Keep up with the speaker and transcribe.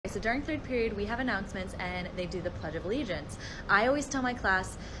So during third period, we have announcements and they do the Pledge of Allegiance. I always tell my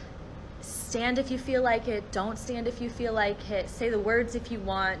class, stand if you feel like it, don't stand if you feel like it, say the words if you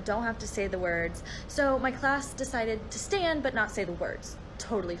want, don't have to say the words. So my class decided to stand but not say the words.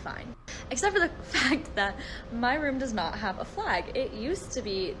 Totally fine. Except for the fact that my room does not have a flag. It used to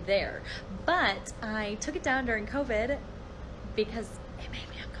be there, but I took it down during COVID because it made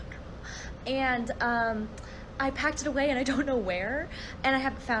me uncomfortable. And I packed it away and I don't know where, and I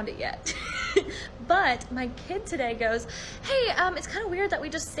haven't found it yet. But my kid today goes, hey, it's kind of weird that we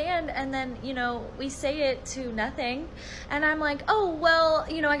just stand and then, you know, we say it to nothing. And I'm like, oh, well,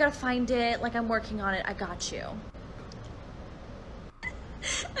 you know, I gotta find it. Like, I'm working on it. I got you.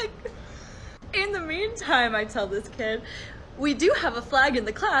 In the meantime, I tell this kid, we do have a flag in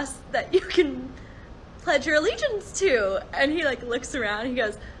the class that you can pledge your allegiance to. And he like looks around and he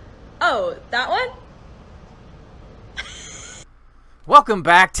goes, oh, that one? Welcome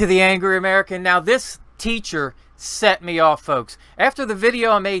back to The Angry American. Now, this teacher set me off, folks. After the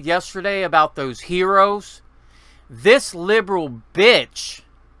video I made yesterday about those heroes, this liberal bitch,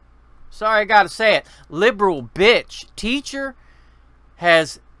 sorry I gotta say it, liberal bitch teacher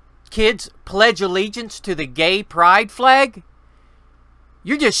has kids pledge allegiance to the gay pride flag.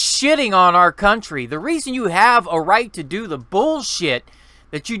 You're just shitting on our country. The reason you have a right to do the bullshit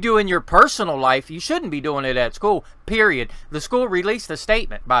that you do in your personal life, you shouldn't be doing it at school, period. The school released a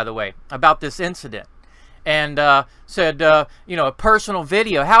statement, by the way, about this incident. And said, you know, a personal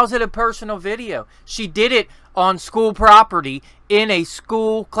video. How's it a personal video? She did it on school property in a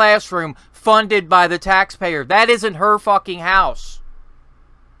school classroom funded by the taxpayer. That isn't her fucking house.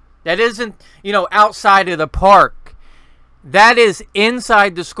 That isn't, you know, outside of the park. That is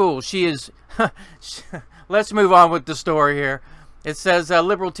inside the school. She is... Let's move on with the story here. It says a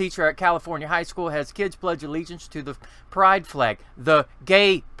liberal teacher at California high school has kids pledge allegiance to the pride flag, the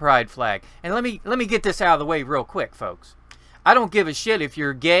gay pride flag. And let me get this out of the way real quick, folks. I don't give a shit if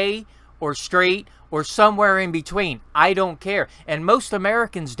you're gay or straight or somewhere in between. I don't care. And most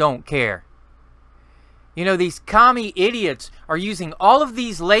Americans don't care. You know, these commie idiots are using all of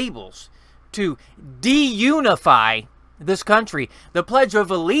these labels to de-unify this country. The Pledge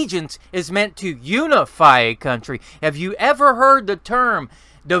of Allegiance is meant to unify a country. Have you ever heard the term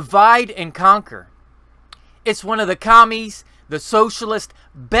divide and conquer? It's one of the commies, the socialist,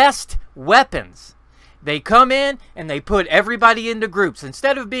 best weapons. They come in and they put everybody into groups.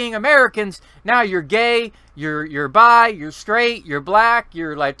 Instead of being Americans, now you're gay, you're bi, you're straight, you're black,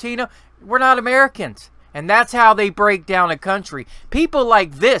 you're Latino. We're not Americans. And that's how they break down a country. People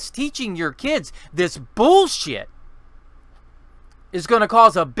like this teaching your kids this bullshit is going to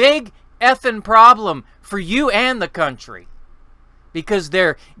cause a big effing problem for you and the country. Because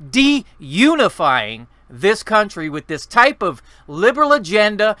they're de-unifying this country with this type of liberal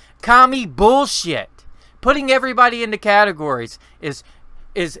agenda, commie bullshit. Putting everybody into categories is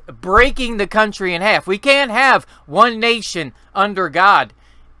breaking the country in half. We can't have one nation under God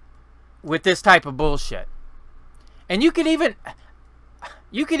with this type of bullshit. And you could even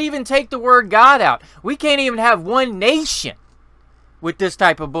take the word God out. We can't even have one nation with this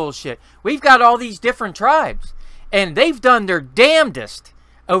type of bullshit. We've got all these different tribes, and they've done their damnedest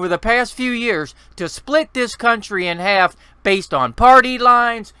over the past few years to split this country in half based on party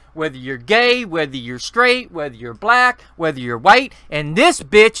lines, whether you're gay, whether you're straight, whether you're black, whether you're white, and this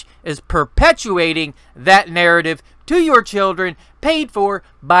bitch is perpetuating that narrative to your children, paid for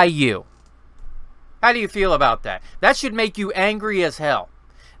by you. How do you feel about that? That should make you angry as hell.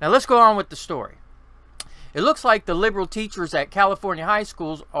 Now let's go on with the story. It looks like the liberal teachers at California high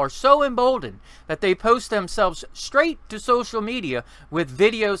schools are so emboldened that they post themselves straight to social media with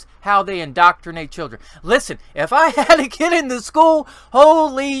videos how they indoctrinate children. Listen, if I had a kid in the school,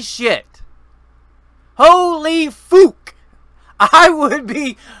 holy shit. Holy fook. I would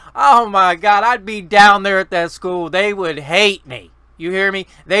be, oh my God, I'd be down there at that school. They would hate me. You hear me?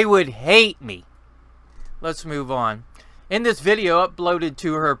 They would hate me. Let's move on. In this video uploaded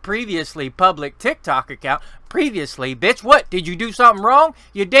to her previously public TikTok account, previously, bitch, what? Did you do something wrong?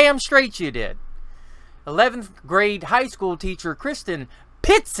 You damn straight you did. 11th grade high school teacher Kristen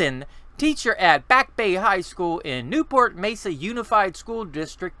Pitson, teacher at Back Bay High School in Newport-Mesa Unified School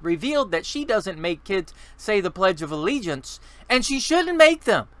District, revealed that she doesn't make kids say the Pledge of Allegiance, and she shouldn't make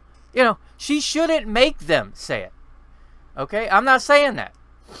them. You know, she shouldn't make them say it. Okay? I'm not saying that.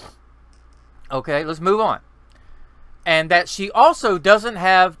 Okay, let's move on. And that she also doesn't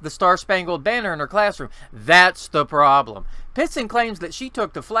have the Star-Spangled Banner in her classroom. That's the problem. Pitson claims that she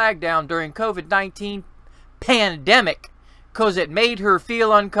took the flag down during COVID-19 pandemic because it made her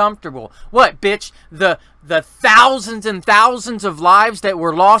feel uncomfortable. What, bitch? The thousands and thousands of lives that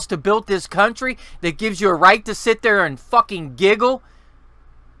were lost to build this country that gives you a right to sit there and fucking giggle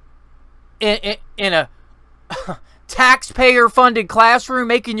in a taxpayer-funded classroom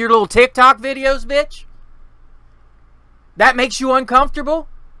making your little TikTok videos, bitch? That makes you uncomfortable?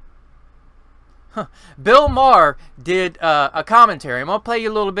 Bill Maher did a commentary. I'm going to play you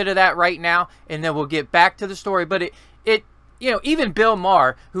a little bit of that right now, and then we'll get back to the story. But it you know, even Bill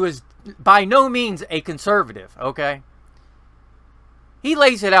Maher, who is by no means a conservative, okay? He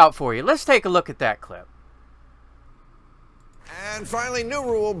lays it out for you. Let's take a look at that clip. And finally, new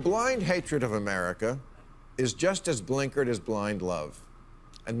rule, blind hatred of America is just as blinkered as blind love.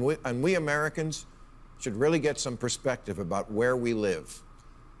 And we Americans should really get some perspective about where we live.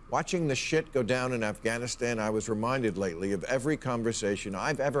 Watching the shit go down in Afghanistan, I was reminded lately of every conversation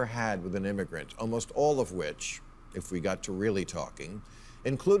I've ever had with an immigrant, almost all of which, if we got to really talking,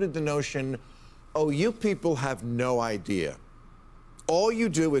 included the notion, oh, you people have no idea. All you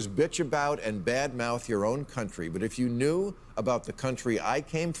do is bitch about and badmouth your own country, but if you knew about the country I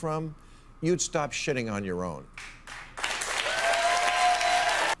came from, you'd stop shitting on your own.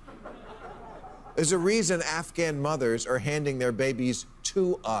 There's a reason Afghan mothers are handing their babies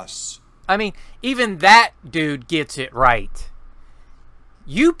to us. I mean, even that dude gets it right.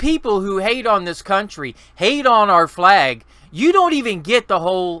 You people who hate on this country, hate on our flag, you don't even get the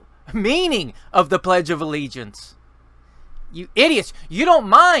whole meaning of the Pledge of Allegiance. You idiots. You don't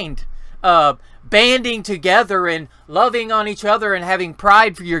mind banding together and loving on each other and having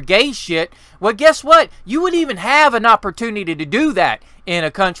pride for your gay shit. Well, guess what? You wouldn't even have an opportunity to do that in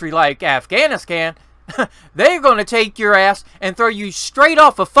a country like Afghanistan. They're going to take your ass and throw you straight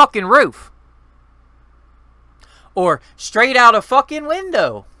off a fucking roof. Or straight out a fucking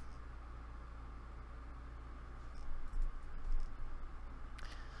window.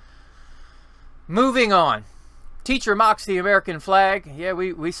 Moving on. Teacher mocks the American flag. Yeah,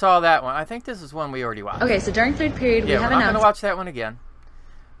 we saw that one. I think this is one we already watched. Okay, so during third period, we have announced. I'm going to watch that one again.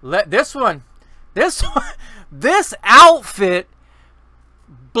 This outfit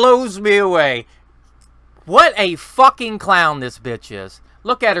blows me away. What a fucking clown this bitch is.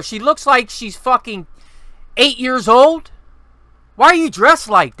 Look at her. She looks like she's fucking 8 years old. Why are you dressed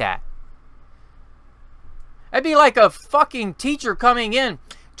like that? That'd be like a fucking teacher coming in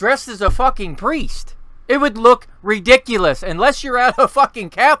dressed as a fucking priest. It would look ridiculous. Unless you're at a fucking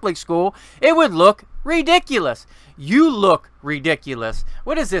Catholic school, it would look ridiculous. You look ridiculous.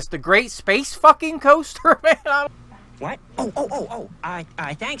 What is this, the Great Space fucking Coaster, man? What?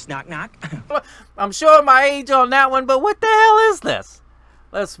 Thanks, Knock Knock. I'm showing my age on that one, but what the hell is this?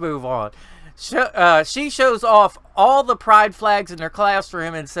 Let's move on. She shows off all the pride flags in her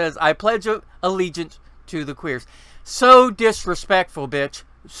classroom and says, I pledge allegiance to the queers. So disrespectful, bitch.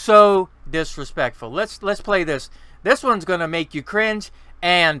 So disrespectful. Let's play this. This one's gonna make you cringe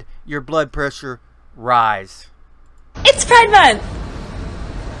and your blood pressure rise. It's Pride Month!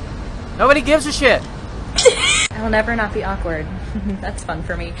 Nobody gives a shit. I will never not be awkward. That's fun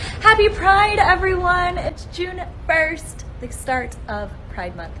for me. Happy Pride, everyone! It's June 1st, the start of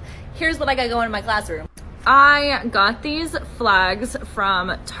Pride Month. Here's what I got going in my classroom. I got these flags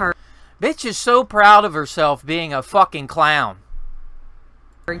from Target. Bitch is so proud of herself being a fucking clown.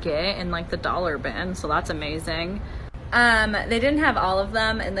 In like the dollar bin, so that's amazing. They didn't have all of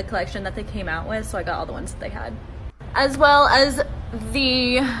them in the collection that they came out with, so I got all the ones that they had. As well as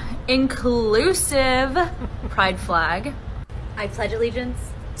the inclusive pride flag. I pledge allegiance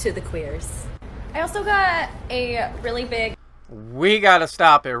to the queers. I also got a really big... We gotta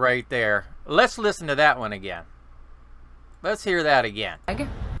stop it right there. Let's listen to that one again. Let's hear that again.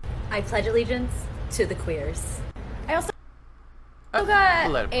 I pledge allegiance to the queers. I also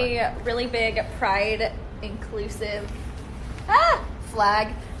got a really big pride inclusive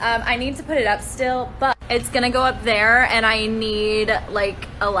flag. I need to put it up still, but it's gonna go up there and I need like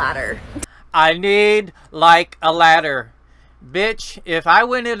a ladder. I need like a ladder. Bitch, if I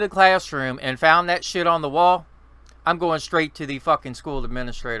went into the classroom and found that shit on the wall, I'm going straight to the fucking school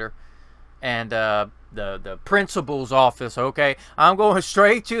administrator and the principal's office, okay? I'm going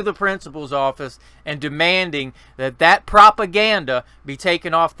straight to the principal's office and demanding that that propaganda be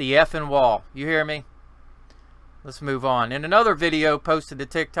taken off the effing wall. You hear me? Let's move on. In another video posted to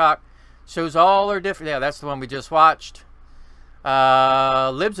TikTok, shows all our different... Yeah, that's the one we just watched.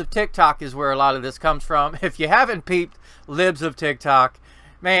 Libs of TikTok is where a lot of this comes from. If you haven't peeped Libs of TikTok,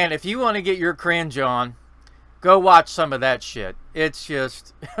 man, if you want to get your cringe on, go watch some of that shit. It's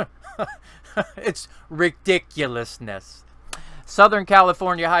just... it's ridiculousness. Southern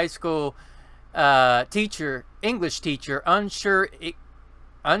California high school English teacher, unsure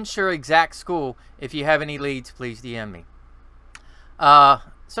exact school. If you have any leads, please DM me.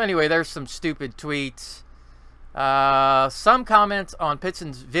 So anyway, there's some stupid tweets. Some comments on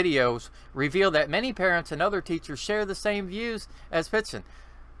Pitson's videos reveal that many parents and other teachers share the same views as Pitson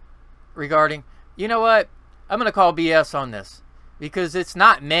regarding, you know what, I'm going to call BS on this, because it's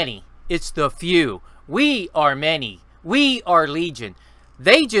not many, it's the few. We are many. We are legion.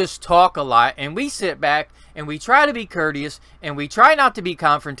 They just talk a lot, and we sit back and we try to be courteous and we try not to be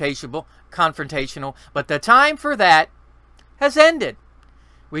confrontational, but the time for that has ended.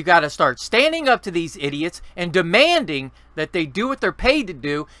 We've got to start standing up to these idiots and demanding that they do what they're paid to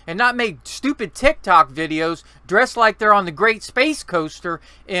do and not make stupid TikTok videos dressed like they're on the Great Space Coaster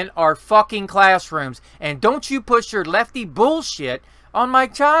in our fucking classrooms. And don't you push your lefty bullshit on my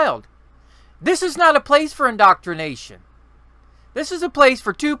child. This is not a place for indoctrination. This is a place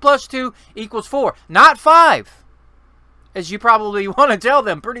for 2 + 2 = 4, not 5, as you probably want to tell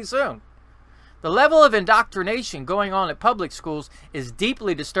them pretty soon. The level of indoctrination going on at public schools is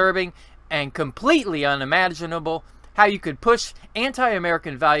deeply disturbing and completely unimaginable. How you could push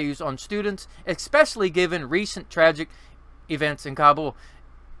anti-American values on students, especially given recent tragic events in Kabul.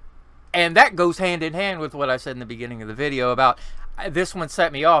 And that goes hand in hand with what I said in the beginning of the video about this one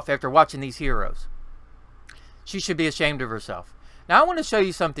set me off after watching these heroes. She should be ashamed of herself. Now I want to show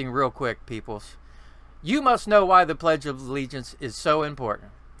you something real quick, peoples. You must know why the Pledge of Allegiance is so important.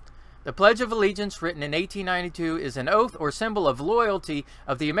 The Pledge of Allegiance, written in 1892, is an oath or symbol of loyalty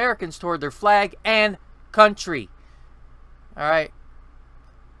of the Americans toward their flag and country. All right.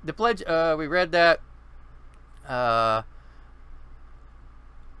 The pledge, we read that.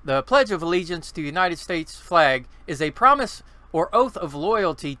 The Pledge of Allegiance to the United States flag is a promise or oath of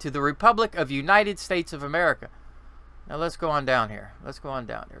loyalty to the Republic of United States of America. Now let's go on down here. Let's go on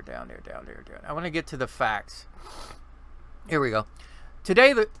down here, down. I want to get to the facts. Here we go.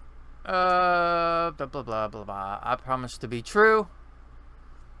 Today, the blah blah blah blah blah. I promise to be true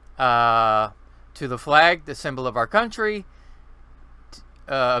to the flag, the symbol of our country,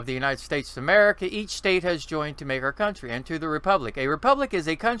 of the United States of America. Each state has joined to make our country, and to the republic. A republic is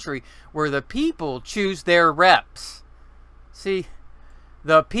a country where the people choose their reps. See,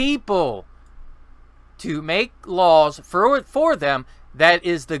 the people to make laws for them. That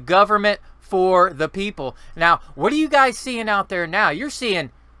is the government for the people. Now, what are you guys seeing out there now? You're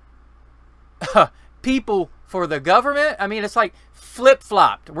seeing people for the government. I mean, it's like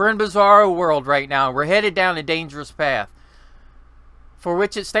flip-flopped. We're in bizarro world right now. We're headed down a dangerous path. For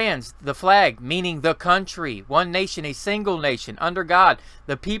which it stands, the flag, meaning the country, one nation, a single nation, under God.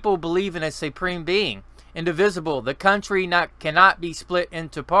 The people believe in a supreme being, indivisible. The country cannot be split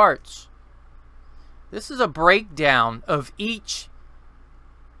into parts. This is a breakdown of each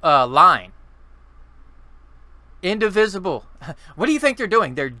line. Indivisible. What do you think they're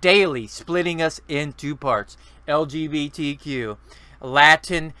doing? They're daily splitting us into parts. LGBTQ,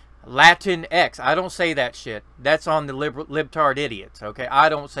 Latin X. I don't say that shit. That's on the libtard idiots, okay? I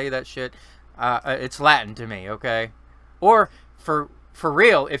don't say that shit. It's Latin to me, okay? Or, for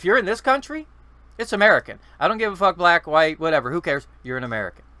real, if you're in this country, it's American. I don't give a fuck, black, white, whatever. Who cares? You're an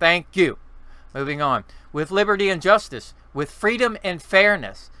American. Thank you. Moving on. With liberty and justice, with freedom and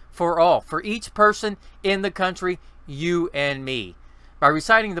fairness for all, for each person in the country, you and me. By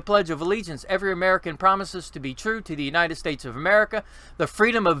reciting the Pledge of Allegiance, every American promises to be true to the United States of America. The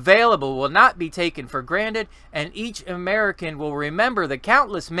freedom available will not be taken for granted, and each American will remember the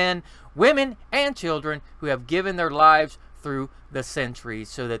countless men, women, and children who have given their lives through the centuries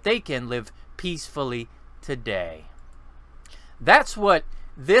so that they can live peacefully today. That's what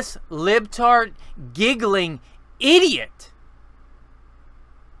this libtard, giggling idiot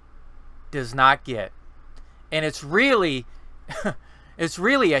does not get. And it's really it's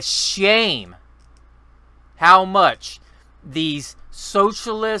really a shame how much these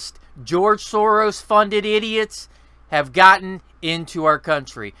socialist, George Soros funded idiots have gotten into our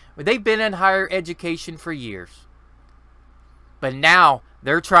country. They've been in higher education for years, but now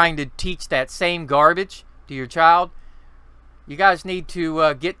they're trying to teach that same garbage to your child. You guys need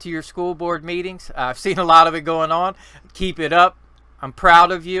to get to your school board meetings. I've seen a lot of it going on. Keep it up. I'm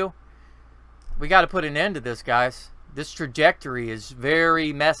proud of you. We got to put an end to this, guys. This trajectory is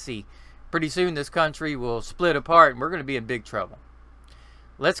very messy. Pretty soon this country will split apart and we're going to be in big trouble.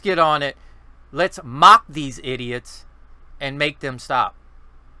 Let's get on it. Let's mock these idiots and make them stop.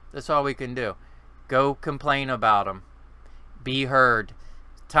 That's all we can do. Go complain about them. Be heard.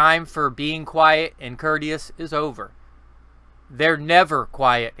 Time for being quiet and courteous is over. They're never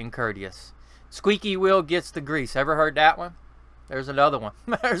quiet and courteous. Squeaky wheel gets the grease. Ever heard that one? There's another one.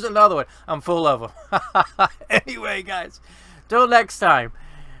 There's another one. I'm full of them. Anyway, guys, till next time.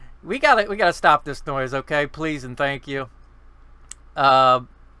 We gotta stop this noise, okay? Please and thank you. I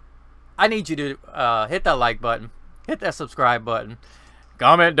need you to hit that like button, hit that subscribe button,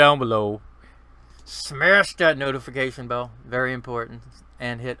 comment down below, smash that notification bell, very important,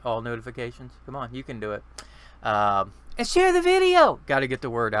 and hit all notifications. Come on, you can do it. And share the video. Got to get the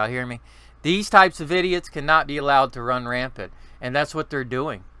word out. Hear me? These types of idiots cannot be allowed to run rampant, and that's what they're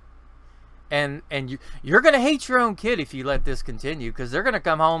doing. And you're going to hate your own kid if you let this continue, because they're going to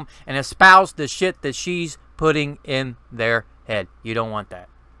come home and espouse the shit that she's putting in their head. You don't want that.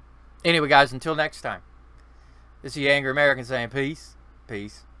 Anyway, guys, until next time, this is the Angry American saying peace,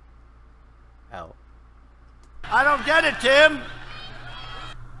 peace, out. I don't get it, Tim.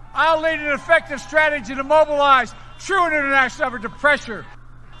 I'll lead an effective strategy to mobilize true international effort to pressure.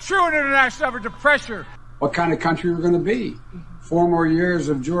 True international effort to pressure. What kind of country we're going to be? 4 more years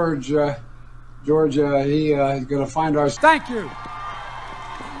of George, he's going to find our... Thank you.